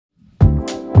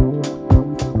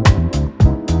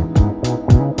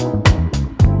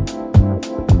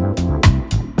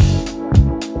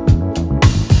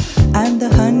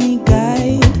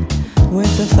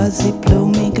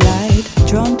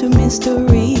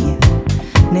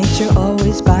nature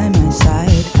always by my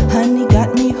side. Honey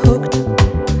got me hooked,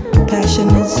 passion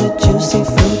is a juicy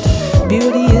fruit,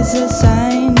 beauty is a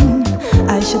sign,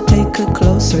 I should take a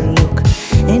closer look.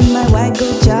 In my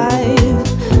waggle jive,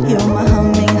 you're my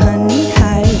humming honey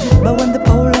hive. But when the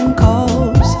pollen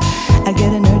calls, I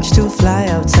get an urge to fly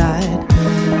outside.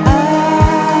 I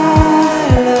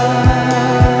love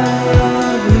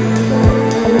you,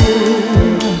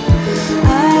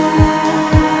 I love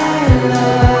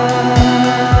you,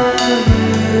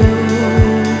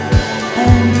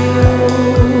 and you.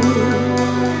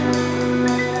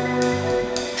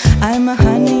 I'm a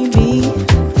honeybee,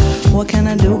 what can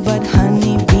I do but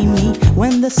honey be me?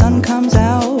 When the sun comes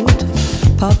out,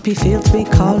 poppy fields be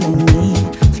calling me.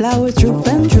 Flowers droop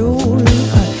and drool,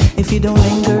 if you don't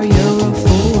linger you're a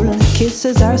fool.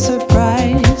 Kisses are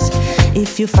surprise,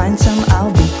 if you find some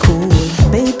I'll be cool.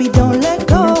 Baby don't let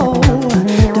go.